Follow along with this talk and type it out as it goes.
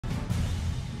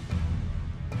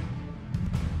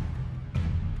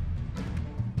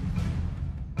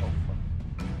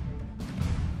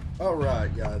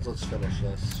Alright, guys, let's finish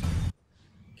this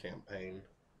campaign.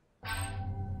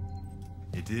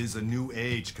 It is a new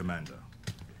age, Commander.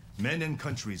 Men and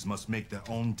countries must make their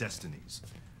own destinies.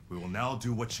 We will now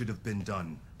do what should have been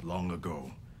done long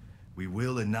ago. We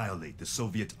will annihilate the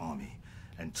Soviet army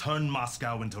and turn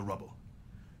Moscow into rubble.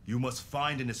 You must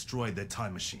find and destroy their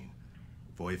time machine.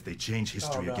 For if they change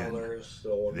history again,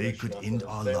 they could end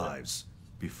our lives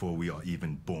before we are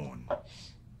even born.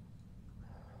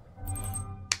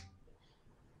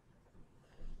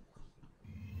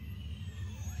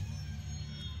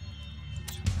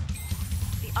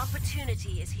 The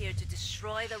opportunity is here to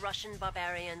destroy the Russian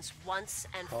barbarians once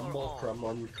and for all.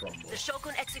 Crumble. The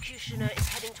Shogun Executioner is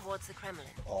heading towards the Kremlin.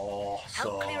 Awesome.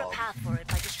 Help clear a path for it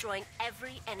by destroying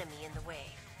every enemy in the way.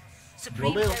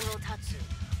 Supreme General Tatsu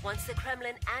wants the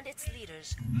Kremlin and its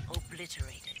leaders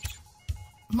obliterated.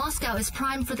 Moscow is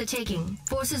primed for the taking.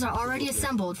 Forces are already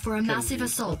assembled for a massive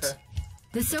assault. Okay.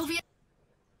 The Soviet...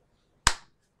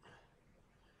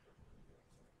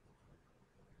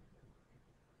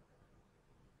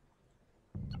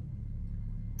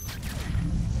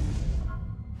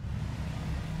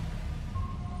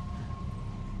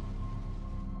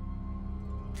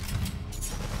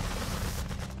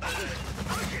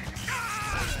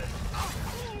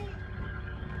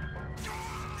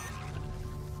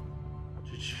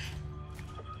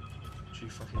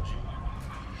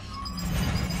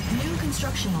 New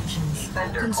construction options.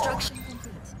 Construction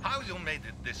complete. How you made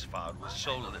it this far with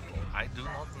so little, I do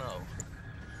not know.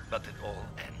 But it all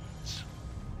ends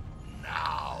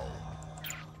now.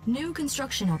 New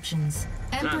construction options.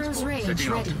 Emperor's Rage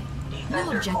ready.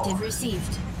 New objective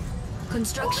received.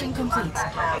 Construction complete.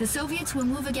 The Soviets will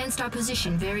move against our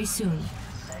position very soon.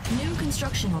 New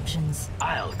construction options.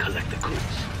 I'll collect the goods.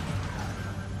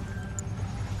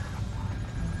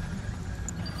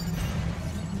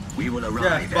 We will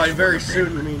arrive. Yeah, by very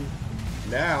soon, I mean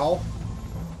now.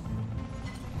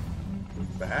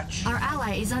 Batch. Our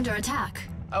ally is under attack.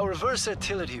 Our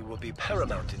versatility will be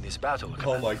paramount in this battle, Oh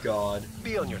Commander. my god.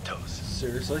 Be on your toes.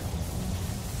 Seriously?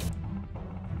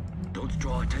 Don't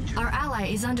draw attention. Our ally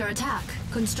is under attack.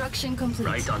 Construction complete.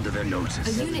 Right under their A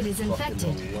noses. unit is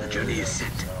infected. The journey is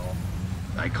set.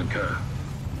 I concur.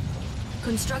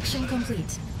 Construction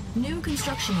complete. New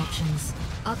construction options.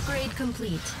 Upgrade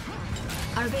complete.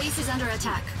 Our base is under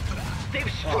attack. They've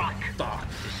struck. Fuck.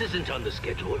 This isn't on the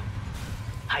schedule.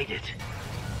 Hide it.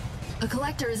 A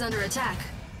collector is under attack.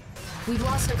 We've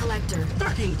lost a collector.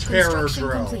 Fucking terror Construction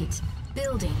drill. complete.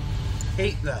 Building.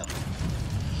 Hate them.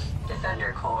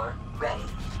 Defender core ready.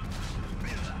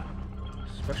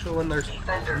 Especially when there's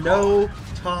Defender no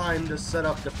time to set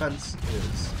up defenses.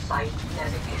 Site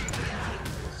navigation.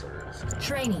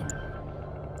 Training.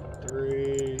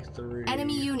 Three.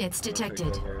 Enemy units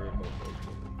detected.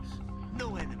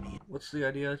 No enemy What's the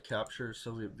idea? Capture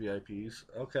Soviet VIPs.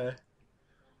 Okay.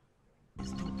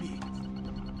 is too big.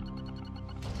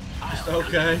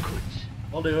 Okay.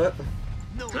 I'll do it.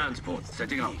 No Transport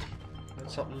setting out.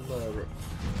 That's something.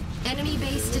 Enemy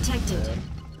base detected.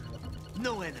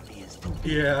 No enemy is too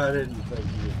big. Yeah, I didn't think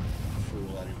you'd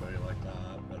fool anybody like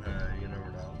that, but hey, you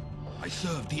never know. I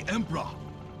serve the Emperor.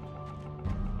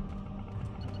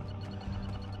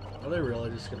 Are they really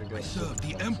just gonna go? I serve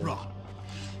the Emperor.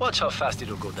 Watch how fast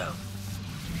it'll go down.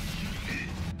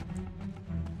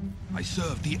 I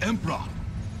serve the Emperor.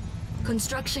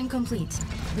 Construction complete.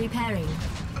 Repairing.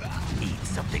 Need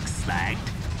something snagged.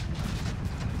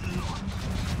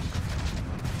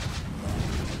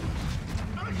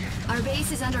 Our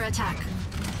base is under attack.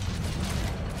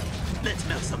 Let's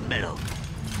melt some metal.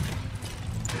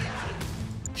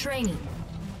 Training.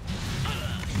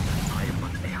 I am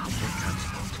on airport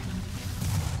transport.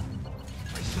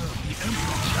 I serve the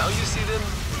Emperor. Now you see them,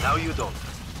 now you don't.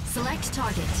 Select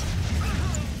target.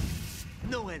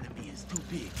 No enemy is too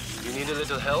big. You need a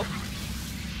little help?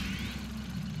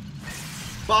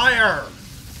 Fire!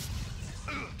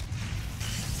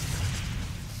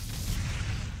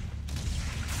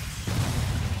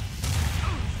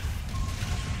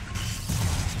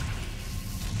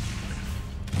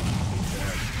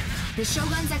 The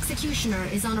Shogun's Executioner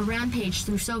is on a rampage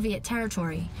through Soviet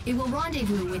territory. It will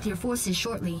rendezvous with your forces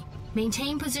shortly.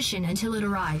 Maintain position until it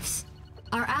arrives.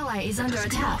 Our ally is under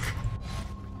attack.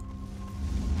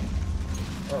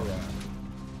 Alright.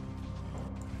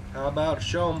 How about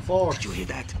show them force? Did you hear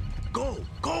that? Go!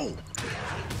 Go!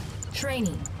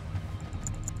 Training.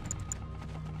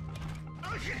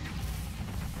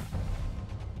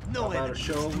 No How about enemy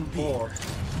show is too them big. force?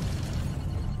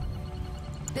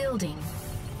 Building.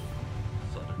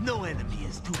 No enemy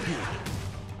is too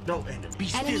big. No enemy. Be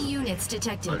Enemy still. units I'll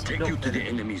take detected. you to the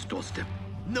enemy's doorstep.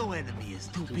 No enemy is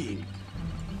too big.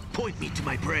 Point me to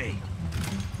my prey.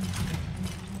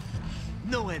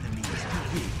 No enemy is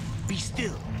too big. Be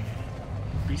still.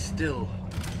 Be still.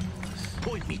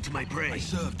 Point me to my prey. I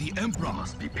serve the Emperor.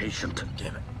 Must be patient.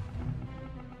 Damn it.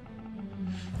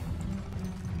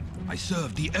 I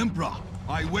serve the Emperor.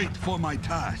 I wait for my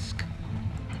task.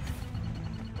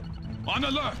 On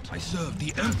alert! I serve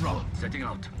the Emperor. Setting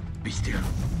out. Be still.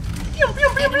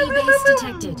 Enemy base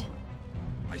detected.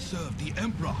 I serve the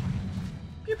Emperor.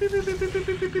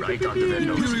 Right under their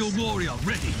Imperial noses. warrior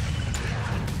ready.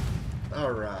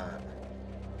 Alright.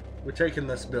 We're taking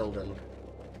this building.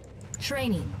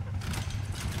 Training.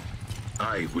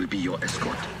 I will be your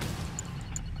escort.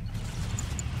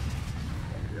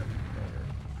 Yep.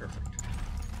 Perfect.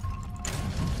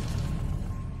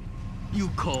 You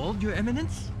called, Your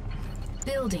Eminence?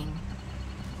 Building.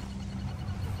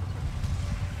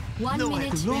 1 No,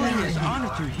 minute glorious remaining.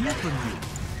 honor to hear from you.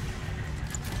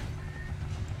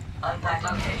 Unpack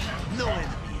location. No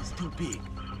enemy is too big.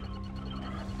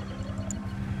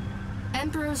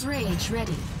 Emperor's Rage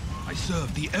ready. I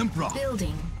serve the Emperor.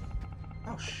 Building.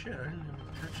 Oh shit, I didn't even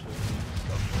touch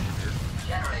that.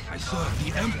 Generator I serve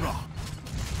the Emperor.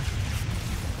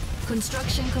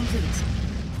 Construction complete.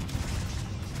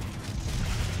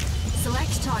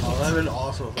 Select target. Oh, that'd been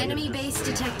awesome. If I Enemy could just base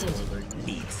save detected. something.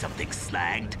 Need something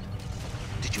slagged?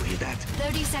 Did you hear that?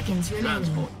 30 seconds remaining.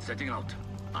 Transport setting out.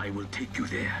 I will take you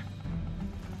there.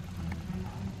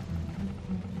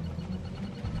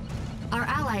 Our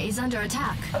ally is under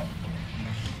attack.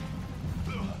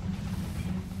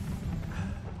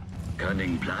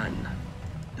 Cunning plan.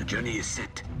 The journey is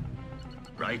set.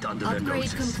 Right under their Upgrade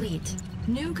noses. complete.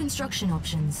 New construction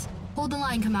options. Hold the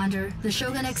line, Commander. The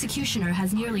Shogun Executioner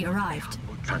has nearly arrived.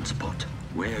 Transport.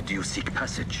 Where do you seek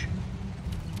passage?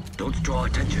 Don't draw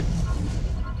attention.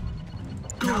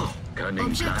 Go. Cunning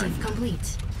Objective plan.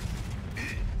 complete.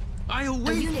 I A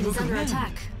await unit your is under command.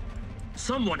 attack.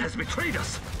 Someone has betrayed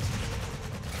us.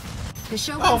 The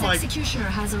Shogun's Oh my- Executioner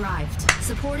has arrived.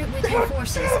 Support it with your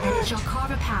forces, and it shall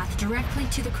carve a path directly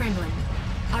to the Kremlin.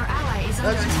 Our ally is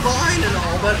under That's attack. fine and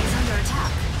all, but- Is under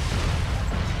attack.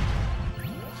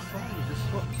 Fine, just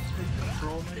take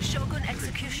control. The Shogun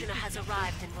Executioner has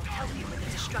arrived and will help you with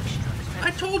the destruction of the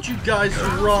Kremlin. I told you guys to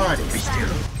run.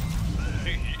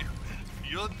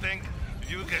 You think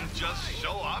you can just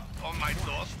show up on my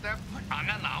doorstep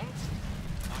unannounced?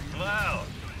 Well,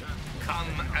 come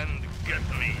and get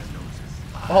me.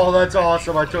 Oh, that's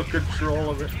awesome. I took control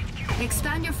of it.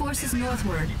 Expand your forces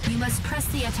northward. You must press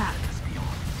the attack.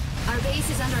 Our base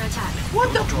is under attack.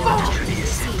 What the fuck? Objective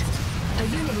received. A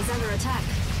unit is under attack.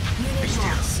 Unit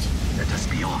lost. Let us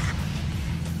be off.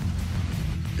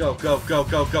 Go, go, go,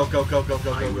 go, go, go, go, go,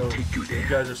 go, I go, will go. take you You there.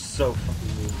 guys are so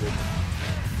fucking moving.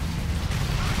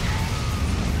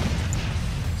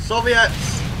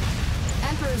 Soviets!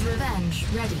 Emperor's Revenge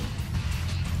ready.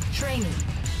 Training.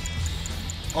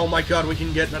 Oh my god, we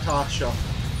can get Natasha.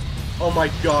 Oh my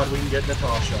god, we can get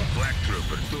Natasha. Black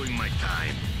Trooper doing my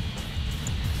time.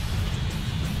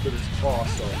 That is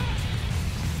awesome.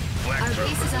 Black Our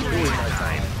base is under Doing my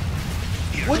attack.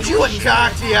 time. Would you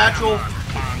attack the actual...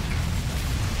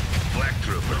 Black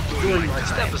Trooper Doing my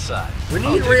Step time. aside. We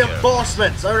I'll need take care of it.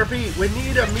 reinforcements. I repeat, we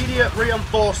need immediate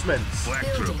reinforcements. Black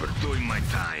Building. Trooper doing my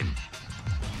time.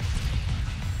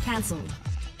 Cancelled.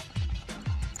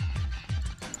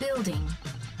 Building.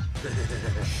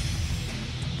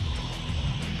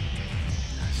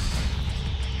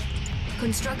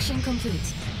 Construction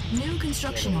complete. New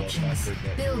construction options.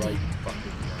 Building.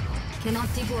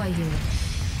 Cannot deploy you.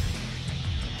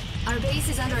 Our base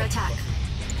is under attack.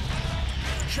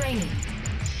 Training.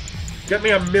 Get me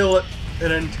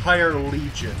an entire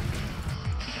legion.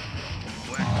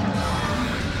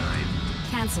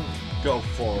 Cancelled. Go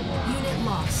forward. Unit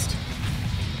lost.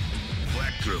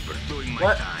 Black Trooper doing my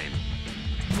What? time.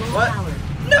 Low What? power.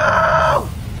 No!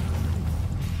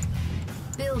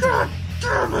 Building. God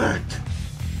damn it!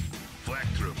 Black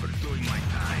Trooper doing my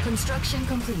time. Construction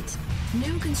complete.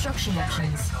 New construction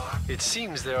options. It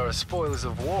seems there are spoils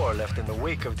of war left in the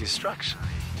wake of destruction.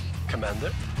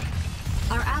 Commander?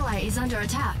 Our ally is under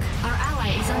attack. Our ally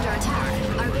is under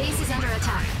attack. Our base is under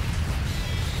attack.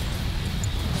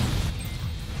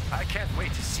 I can't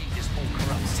wait to see this whole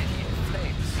corrupt city in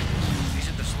flames.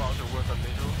 Isn't the slaughter worth a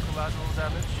little collateral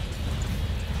damage?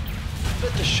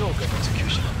 Let the Shogun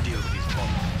Executioner deal with these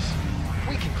problems.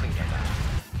 We can clean them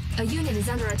up. A unit is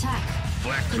under attack.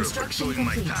 Black Trooper Construction doing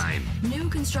my complete. time. New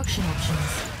construction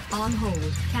options. On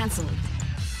hold. Cancelled.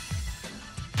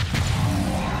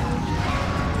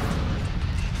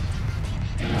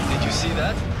 Did you see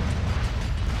that?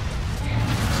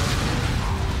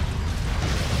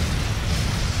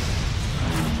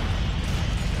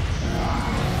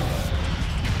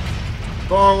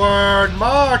 Forward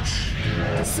march!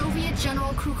 The Soviet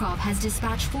General Krukov has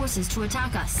dispatched forces to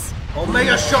attack us.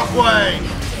 Omega Shockwave!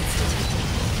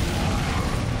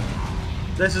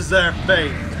 This is their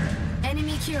fate.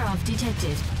 Enemy Kirov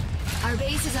detected. Our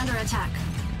base is under attack.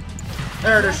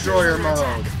 Air Destroyer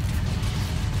mode.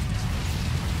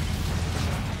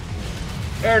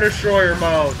 Air Destroyer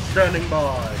mode, standing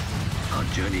by. Our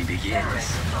journey begins.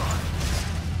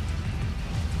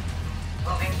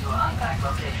 Moving to unpack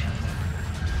location.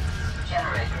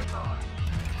 Generator core.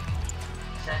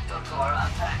 Central core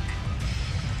unpack.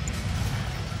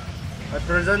 I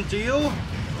present to you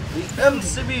the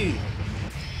MCB.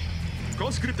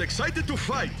 Conscript excited to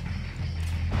fight.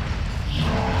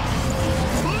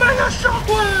 Mega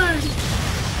Shockwave!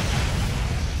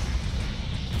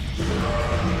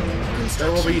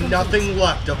 There will be nothing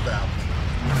left of them.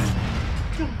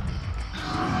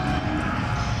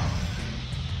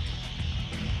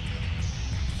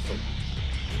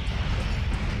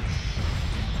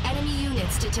 Enemy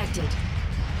units detected.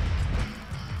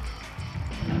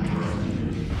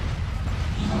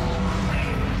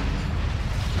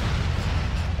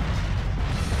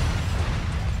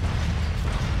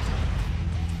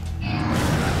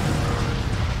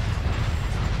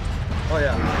 Oh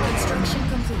yeah. Construction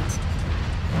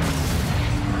complete.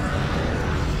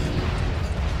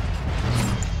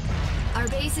 Our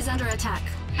base is under attack.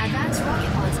 Advanced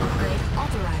rocket pods upgrade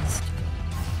authorized.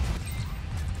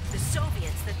 The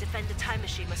Soviets that defend the time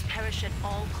machine must perish at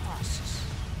all costs.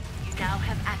 You now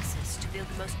have access to build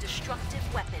the most destructive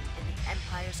weapon in the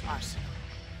Empire's arsenal.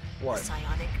 What? The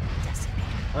Psionic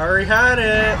Decimator. I already had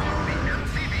it.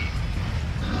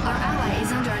 Our ally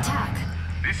is under attack.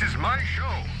 This is my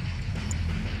show.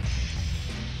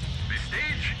 The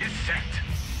stage is set.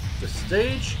 The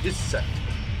stage is set.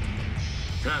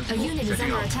 A Transport unit is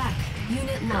setting under up. attack.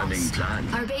 Unit Running lost. plan.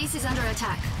 Our base is under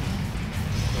attack.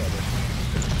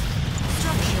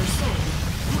 Structure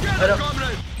sold. I don't-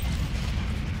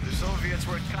 The Soviets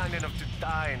were kind enough to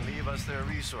die and leave us their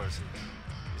resources.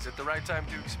 Is it the right time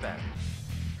to expand?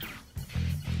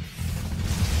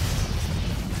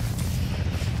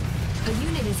 A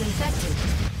unit is infected.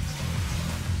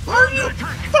 Are you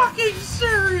fucking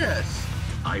serious?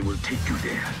 I will take you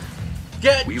there.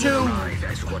 Get We will to arrive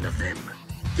as one of them.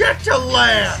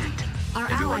 land! Sit. Our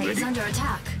Everyone ally is ready? under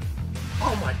attack.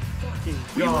 Oh my fucking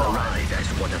We will god! arrive as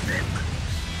one of them.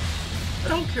 I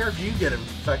don't care if you get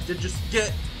infected. Just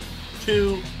get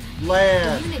to The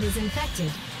land. unit is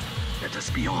infected. Let us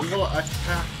be off. We will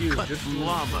attack you. Just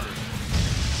Llama.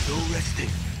 No resting.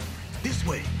 This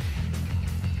way.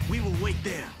 We will wait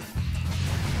there.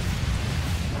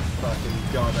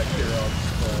 fucking god, that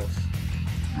Kirov's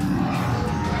close.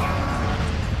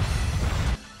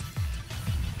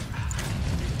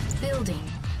 Building.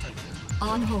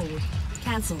 On hold.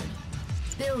 Cancelled.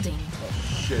 Building. Oh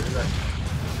shit! Is that?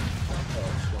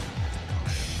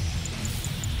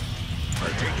 Oh,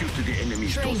 I'll take you to the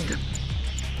enemy's Training. doorstep.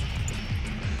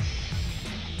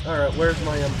 all right. Where's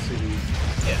my MCD?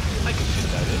 Yeah, I can shoot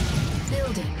that in.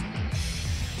 Building.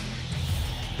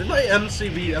 Did my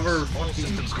MCB ever All fucking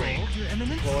systems go, Your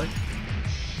Eminence. deploy?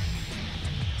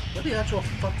 What the actual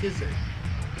fuck is it?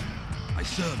 I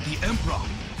serve the Emperor.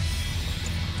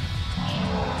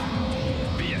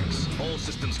 BX, all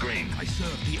systems green. I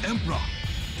serve the Emperor.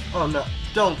 Oh no!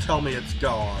 Don't tell me it's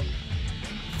gone.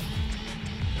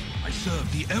 I serve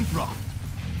the Emperor.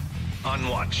 On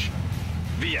watch.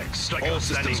 VX, strike All all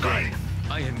systems standing by.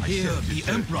 green. I am here serve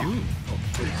the Emperor. Oh,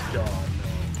 it's gone.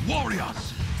 No.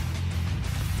 Warriors.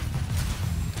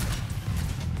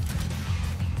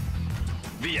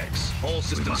 VX, all We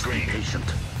systems must be green. patient.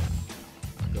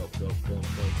 Go, go, go, go,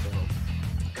 go.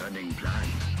 Cunning plan.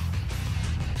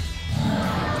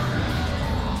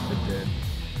 It did.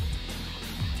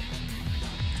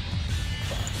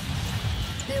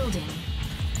 Building.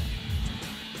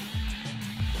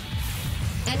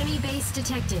 Enemy base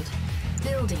detected.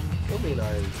 Building. What do you mean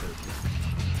I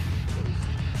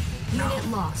Unit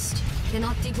lost.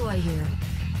 Cannot deploy here.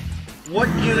 What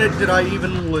unit did I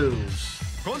even lose?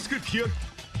 Conscript here.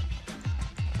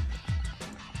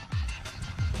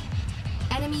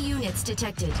 Enemy units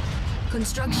detected.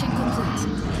 Construction complete.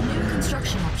 New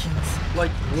construction options.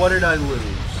 Like, what did I lose?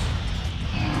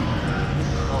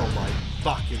 Oh my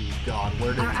fucking god,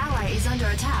 where did Our ally is under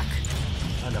attack.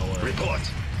 I know where. Report.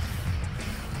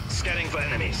 Scanning for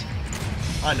enemies.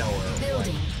 I know where. it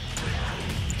Building.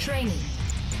 Training.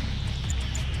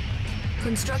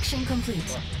 Construction complete.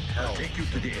 went. I'll Hell. take you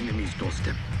to the enemy's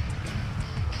doorstep.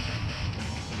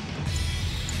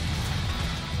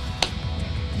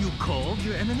 You called,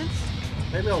 Your Eminence?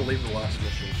 Maybe I'll leave the last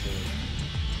mission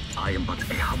soon. I am but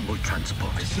a humble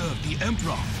transport. I serve the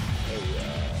Emperor.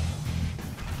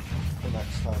 The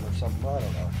next time or something, I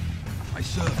don't know. I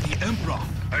serve the Emperor.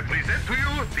 I present to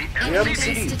you the Enemy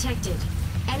MCD. base detected.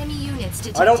 Enemy units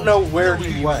detected. I don't know where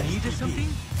he went, Needed something?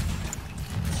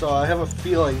 so I have a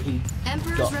feeling he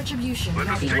Emperor's retribution Let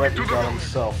us ready. take went it to and the got road.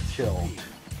 himself killed.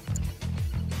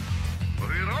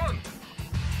 Hurry on.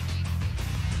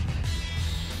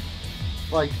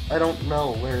 Like, I don't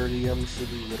know where the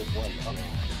MCD would have went otherwise.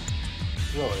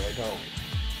 Really, I don't.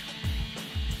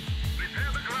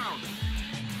 Prepare the ground.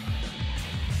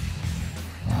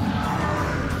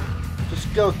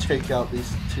 Just go take out these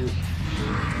two.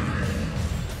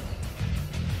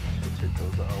 Take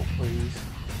those out, please.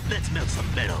 Let's melt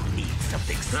some metal. Need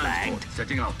something Transport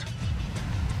setting out.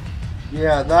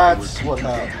 Yeah, I will that's take what you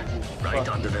there, happened. right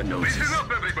under their noses. Listen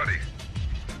up, everybody.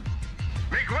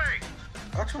 Make way.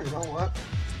 Actually, you know what?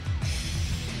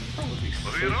 That would be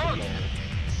Hurry safe in on. there.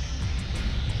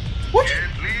 What?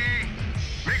 Gently.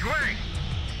 Make way.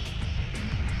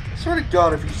 I swear to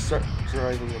God, if you start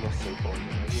driving in a circle,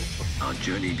 Our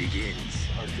journey begins.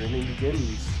 our journey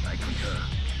begins. I concur.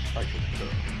 I concur.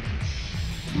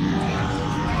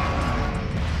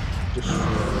 Destroy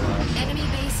that Enemy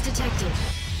base detected.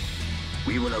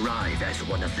 We will arrive as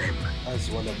one of them. as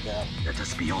one of them. Let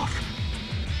us be off.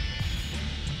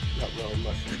 Not really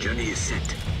much. The journey is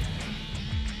set.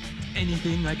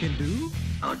 Anything I can do?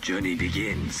 Our journey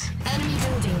begins. Enemy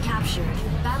building captured.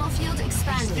 Battlefield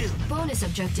expanded. Bonus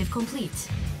objective complete.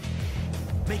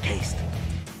 Make haste.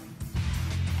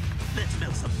 Let's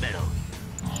melt some metal.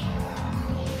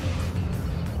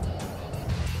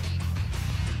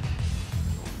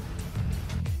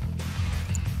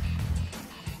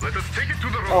 Let us take it to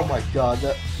the road. Oh my God,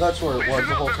 that's where it was Listen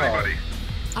the up, whole time. everybody.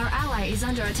 Our ally is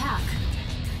under attack.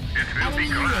 It will Enemy be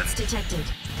grand. units detected.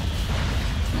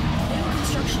 New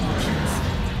construction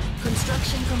options.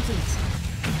 Construction complete.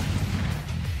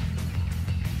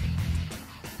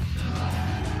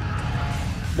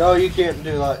 No, you can't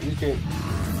do that. You can't.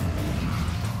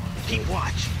 Keep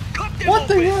watch. Cut them What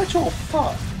the open. actual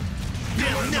fuck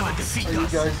They'll never defeat are you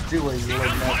us. guys doing? You're like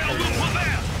not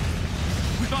playing.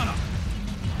 With honor.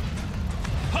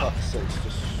 Fuck's sakes,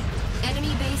 just.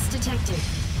 Enemy base detected.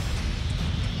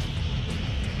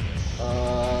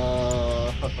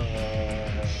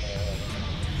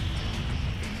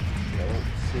 Yeah,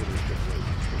 let's see if we can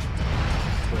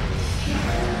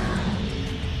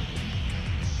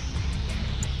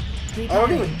I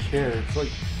don't even care. It's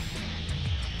like.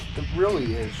 It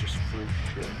really is just free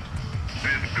shit.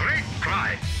 With great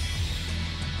pride.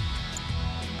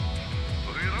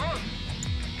 Hurry on.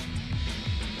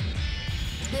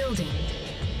 Building.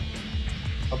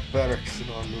 A barracks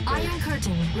on New Iron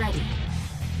curtain ready.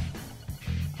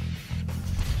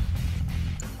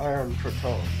 Iron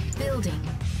Curtain. Building.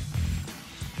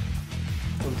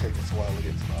 It'll take us a while to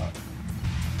get to that.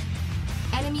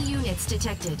 Enemy units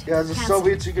detected. Yeah, as a Cancel.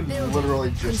 Soviets, you can Building. literally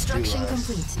just Construction do that,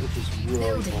 complete. which is really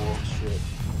Building. bullshit.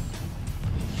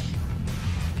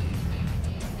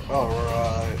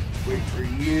 Alright, wait for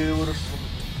you to...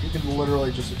 You can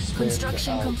literally just expand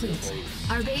Construction out complete. your base.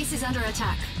 Our base is under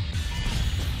attack.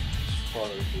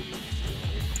 Farther than you really.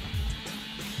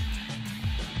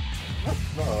 What?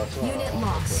 No, that's not... Unit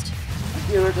lost.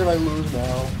 Unit did I lose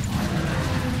now?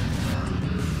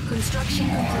 Construction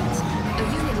complete.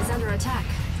 A unit is under attack.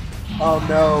 Oh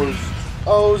no.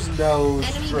 O's nose.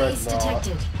 Enemy base Dreadnought.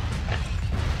 detected.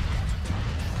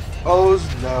 O's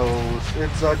nose.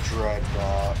 It's a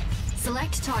Dreadnought.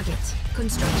 Select target.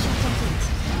 Construction complete.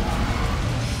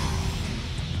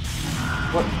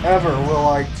 Whatever will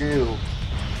I do?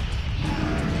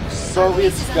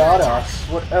 Soviets got us.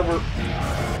 Whatever.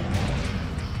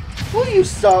 Will you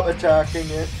stop attacking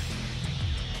it?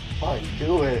 Fine,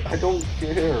 do it. I don't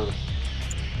care.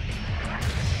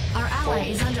 Our ally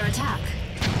is under attack.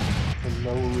 For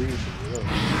no reason, really.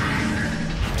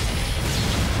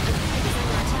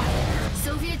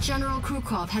 Soviet General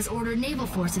Krukov has ordered naval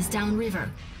forces downriver.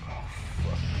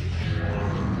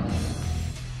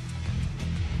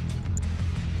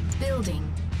 Building.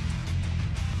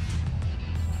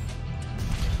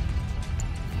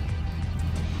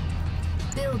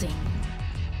 Building.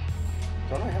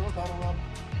 Don't I have a battle rod?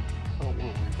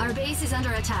 Oh, Our base is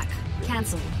under attack.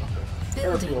 Cancel. okay.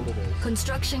 Airfield Building. it is.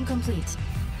 Construction complete.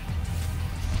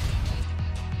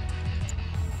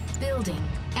 Building.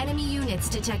 Enemy units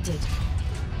detected.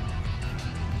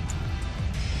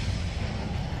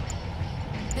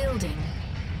 Building.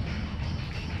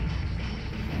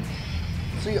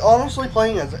 See, honestly,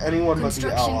 playing as anyone but the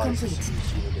Construction allies is complete.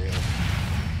 easy to do.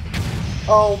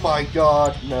 Oh my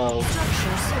god, no.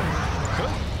 Structure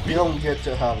sold. You don't get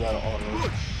to have that honor.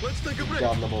 Good. Let's take a break.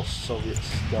 Damnable Soviet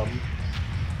scum.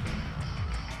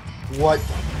 What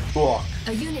the fuck?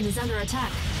 A unit is under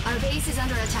attack. Our base is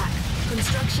under attack.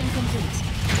 Construction complete.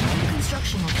 New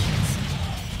construction options.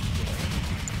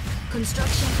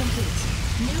 Construction complete.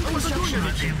 New construction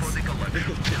options.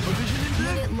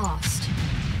 Unit lost.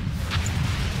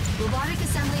 Robotic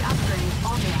assembly upgrade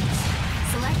authorized.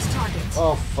 Select target.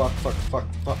 Oh fuck, fuck, fuck,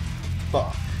 fuck,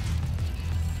 fuck.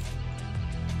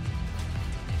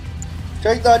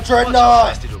 Take that Watch how dreadnought!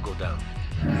 fast it'll go down.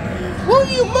 Will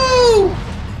you move?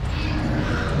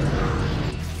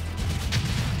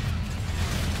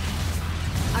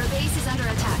 Our base is under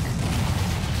attack.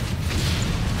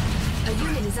 A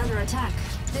unit is under attack.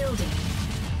 Building.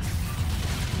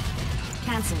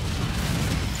 Cancel.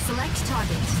 Select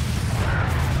target.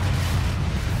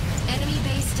 Enemy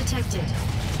base detected.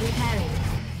 Repairing.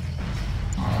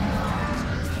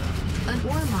 An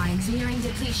ore mine nearing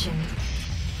depletion.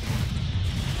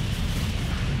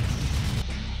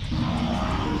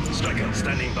 Striker,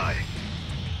 standing by.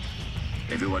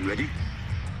 Everyone ready?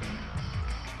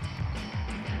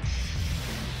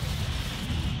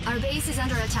 Our base is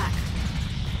under attack.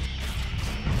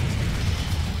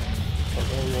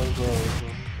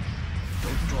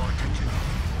 Don't draw attention.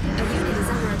 A unit is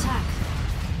under attack.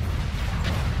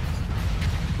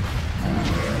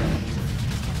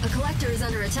 A collector is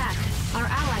under attack. Our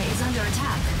ally is under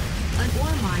attack. An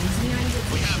ore mine is nearing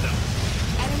depletion.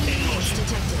 Enemy units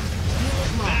detected.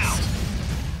 Unit lost.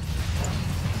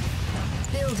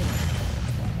 Building.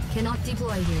 Cannot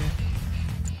deploy here.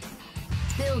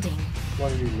 Building. Why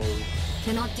did he move?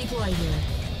 Cannot deploy here.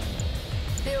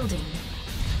 Building.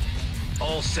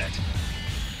 All set.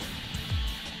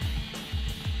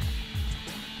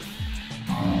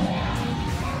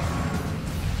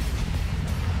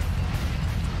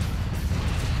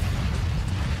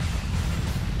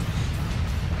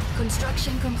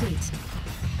 Construction complete.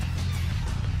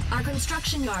 Our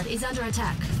construction yard is under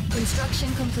attack.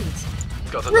 Construction complete.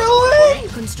 Got another Really?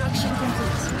 Construction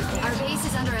complete. Our base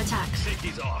is under attack. one.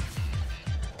 Safety's off.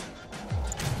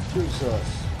 Jesus.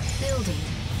 Building.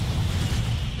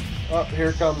 Oh,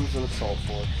 here comes an assault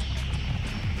force.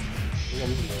 Here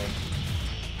comes the man.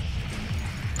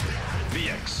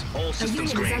 VX, all A systems unit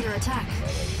is green. under attack.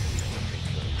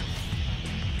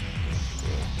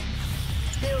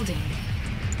 Building.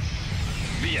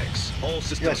 VX, all Yeah,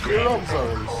 systems green. Heroes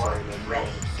are insane as well.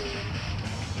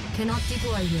 Cannot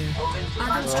deploy here.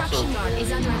 Our construction yard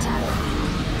is under attack.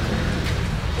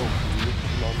 Oh,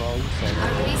 no,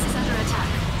 Our base is under attack.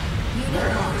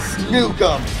 Unit lost. Nuke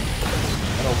 'em!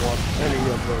 I don't want any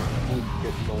of those fleet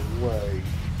getting away.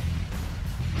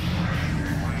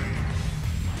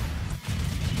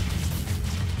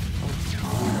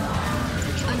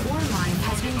 An ore mine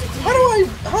has been depleted.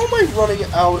 How am I running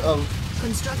out of...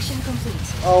 Construction complete.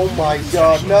 Oh my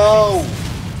god, no!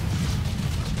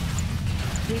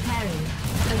 Repairing.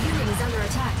 A unit is under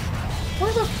attack.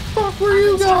 Where the fuck were Our you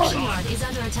construction going? yard is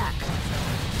under attack.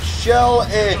 Shell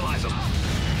it! Neutralize 'em.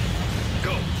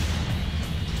 Go.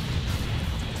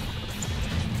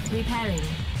 Repairing.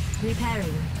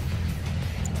 Repairing.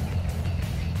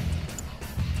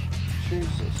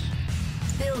 Jesus.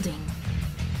 Building.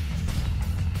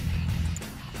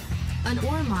 An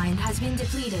ore mine has been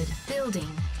depleted. Building.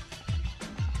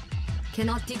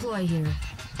 Cannot deploy here.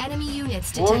 Enemy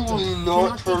units Why detected. will you not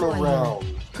Cannot turn deploy here.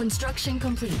 around? Construction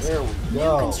complete. There we New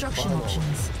go. construction Finally.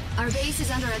 options. Our base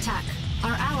is under attack.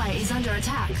 Our ally is under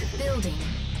attack. Building.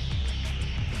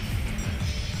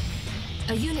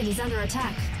 A unit is under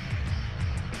attack.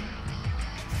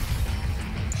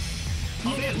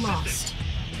 Unit lost.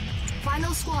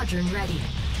 Final squadron ready.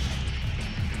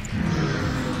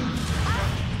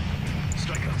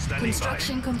 Striker, standing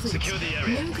Construction by. complete. Secure the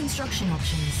area. New construction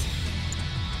options.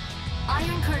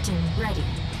 Iron curtain ready.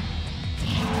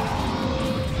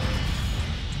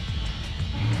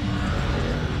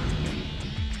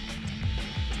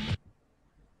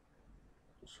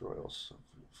 Royal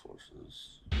Soviet forces.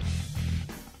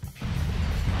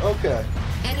 Okay.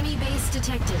 Enemy base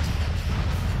detected.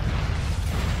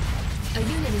 A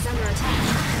unit is under attack.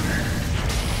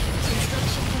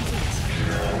 Construction complete.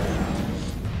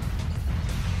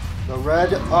 The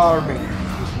Red Army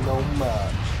is no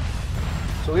match.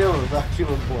 So we have a vacuum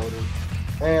imploder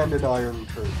and an iron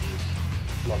curtain.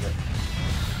 Love it.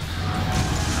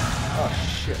 Oh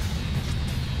shit.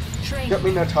 Training. Get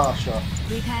me Natasha.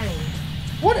 Repairing.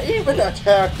 What even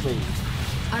attacked me?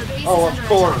 Our base Oh, is of under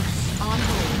course. attack. On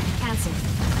hold. Cancel.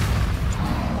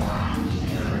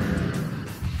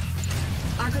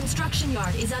 Our construction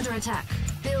yard is under attack.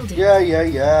 Building.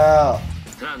 Yeah.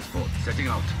 Transport setting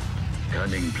out.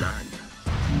 Cunning plan.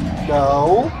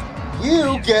 No.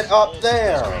 You get up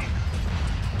there.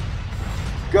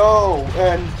 Go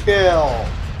and kill.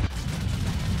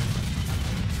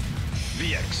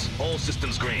 VX, all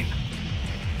systems green.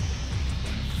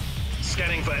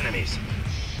 Scanning for enemies.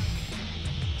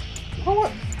 You know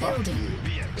what? Fuck Building. you.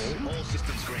 VX, all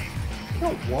systems green. You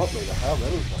don't want me to have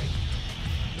anything.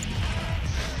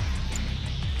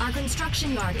 Our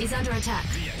construction yard is under attack.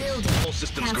 Building. All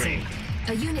systems Cancelled. green.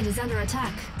 A unit is under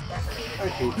attack. I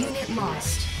hate that. Unit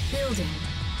lost. Building.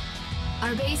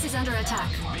 Our base is under attack.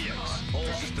 VX,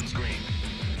 all systems green.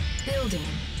 Building.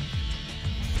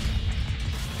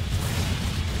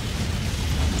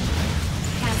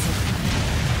 Cancelled.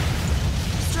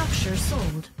 Structure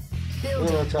sold. I'm Building.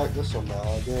 gonna attack this one now,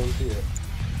 I guarantee it.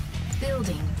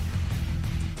 Building.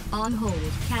 On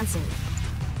hold. Cancelled.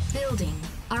 Building.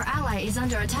 Our ally is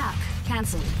under attack.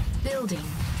 Cancelled. Building.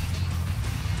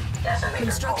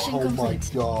 Construction Oh my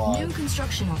complete. God. New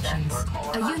construction options.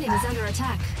 A unit is under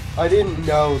attack. I didn't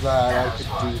know that I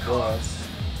could do this.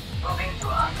 Moving to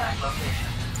unpacked location.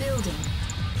 Building.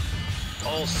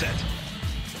 All set.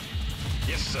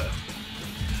 Yes, sir.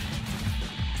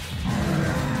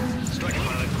 Striker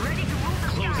pilot.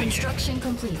 Closing in. Construction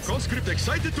complete. Conscript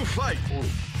excited to fight.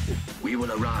 We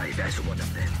will arrive as one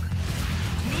of them.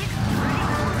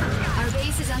 Our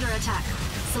base is under attack.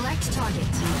 Select target.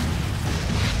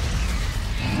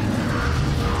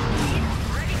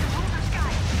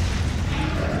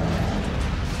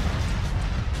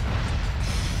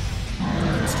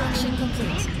 Construction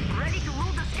complete. Ready to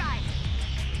rule the sky.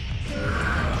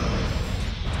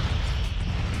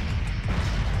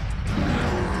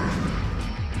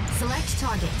 Select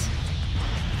target.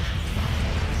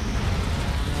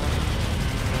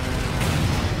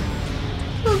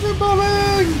 Where's it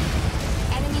bombing?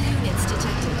 Enemy units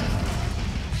detected.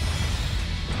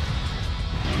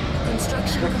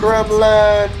 Construction The complete.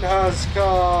 Kremlin has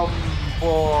come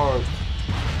forth.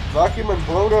 Vacuum and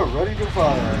bloater ready to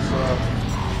fire, sir.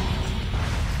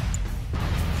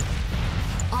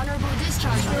 Honorable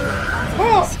discharge order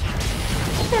Oh! authorized.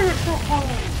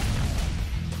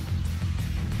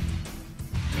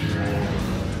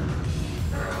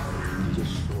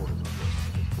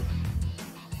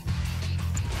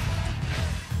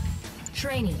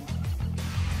 Training.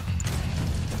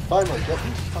 Finally, get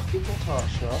me fucking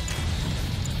Natasha.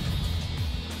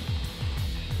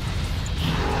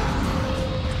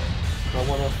 I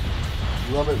wanna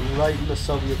rub it right in the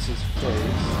Soviets'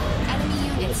 face. Enemy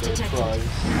units With their detected. cries.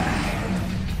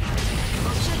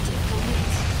 Objective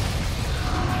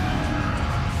complete.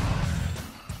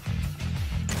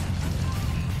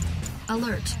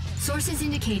 Alert. Sources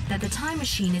indicate that the time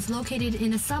machine is located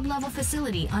in a sub-level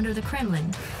facility under the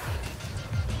Kremlin.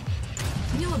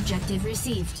 New objective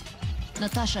received.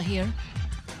 Natasha here.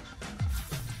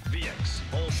 VX,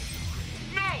 all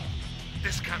No!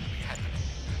 This can't be happening.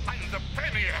 I'm the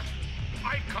Premier.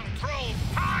 I control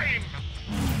time!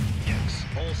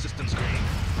 VX, all systems green.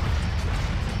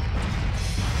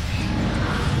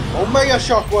 Omega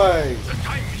Shockwave! The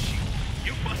time machine.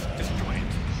 You must destroy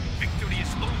it. Victory is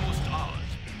almost ours.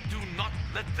 Do not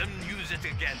let them use it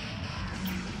again.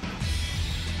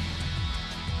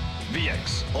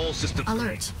 VX, all systems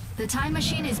Alert. The time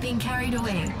machine is being carried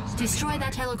away. Destroy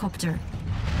that helicopter.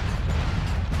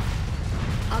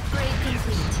 Upgrade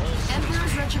complete.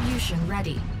 Emperor's Retribution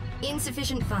ready.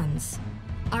 Insufficient funds.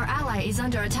 Our ally is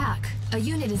under attack. A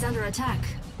unit is under attack.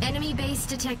 Enemy base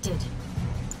detected.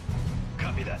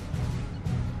 Copy that.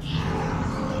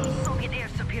 Soviet air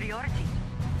superiority.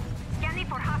 Scanning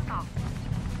for hostiles.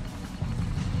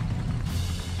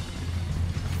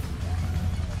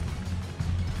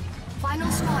 Final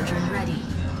squadron ready.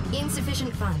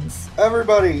 Insufficient funds.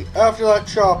 Everybody, after that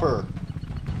chopper.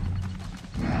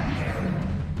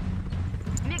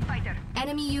 MiG fighter.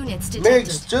 Enemy units detected.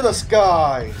 MiGs to the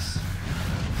skies.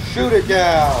 Shoot it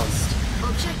down.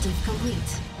 Objective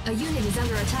complete. A unit is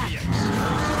under attack.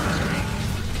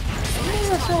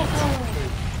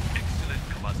 Excellent,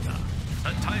 Commander.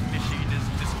 A time machine is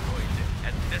destroyed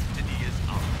and destiny is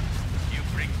ours. You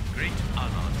bring great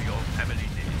honor to your family name.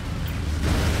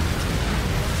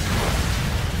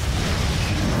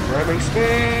 Ramming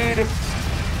speed.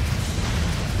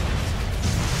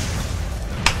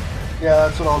 Yeah,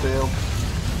 that's what I'll do.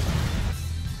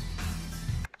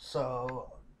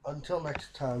 So, until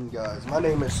next time, guys, my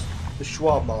name is the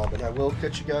Schwab Mob, and I will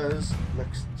catch you guys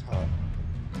next time.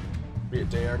 Be it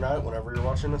day or night, whenever you're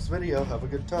watching this video, have a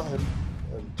good time.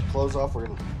 And to close off, we're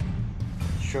going to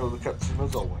show the cutscene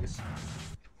as always.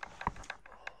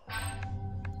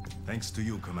 Thanks to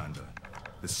you, Commander.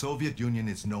 The Soviet Union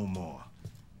is no more.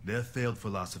 Their failed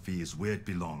philosophy is where it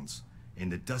belongs, in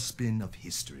the dustbin of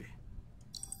history.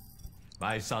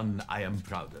 My son, I am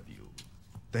proud of you.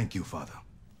 Thank you, Father.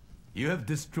 You have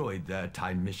destroyed their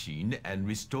time machine and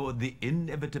restored the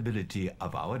inevitability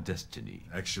of our destiny.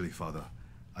 Actually, Father,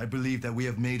 I believe that we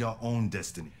have made our own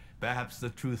destiny. Perhaps the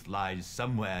truth lies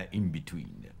somewhere in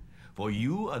between. For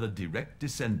you are the direct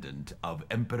descendant of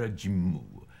Emperor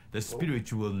Jimmu, the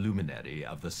spiritual luminary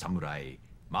of the samurai,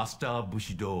 Master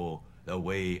Bushido, the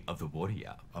way of the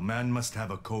warrior. A man must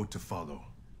have a code to follow.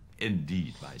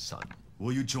 Indeed, my son.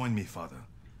 Will you join me, Father?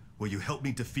 Will you help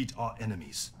me defeat our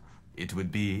enemies? It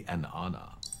would be an honor.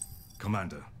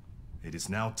 Commander, it is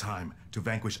now time to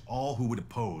vanquish all who would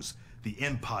oppose the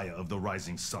Empire of the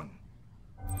Rising Sun.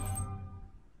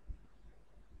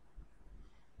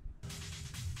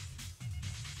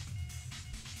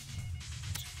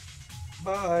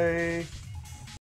 Bye.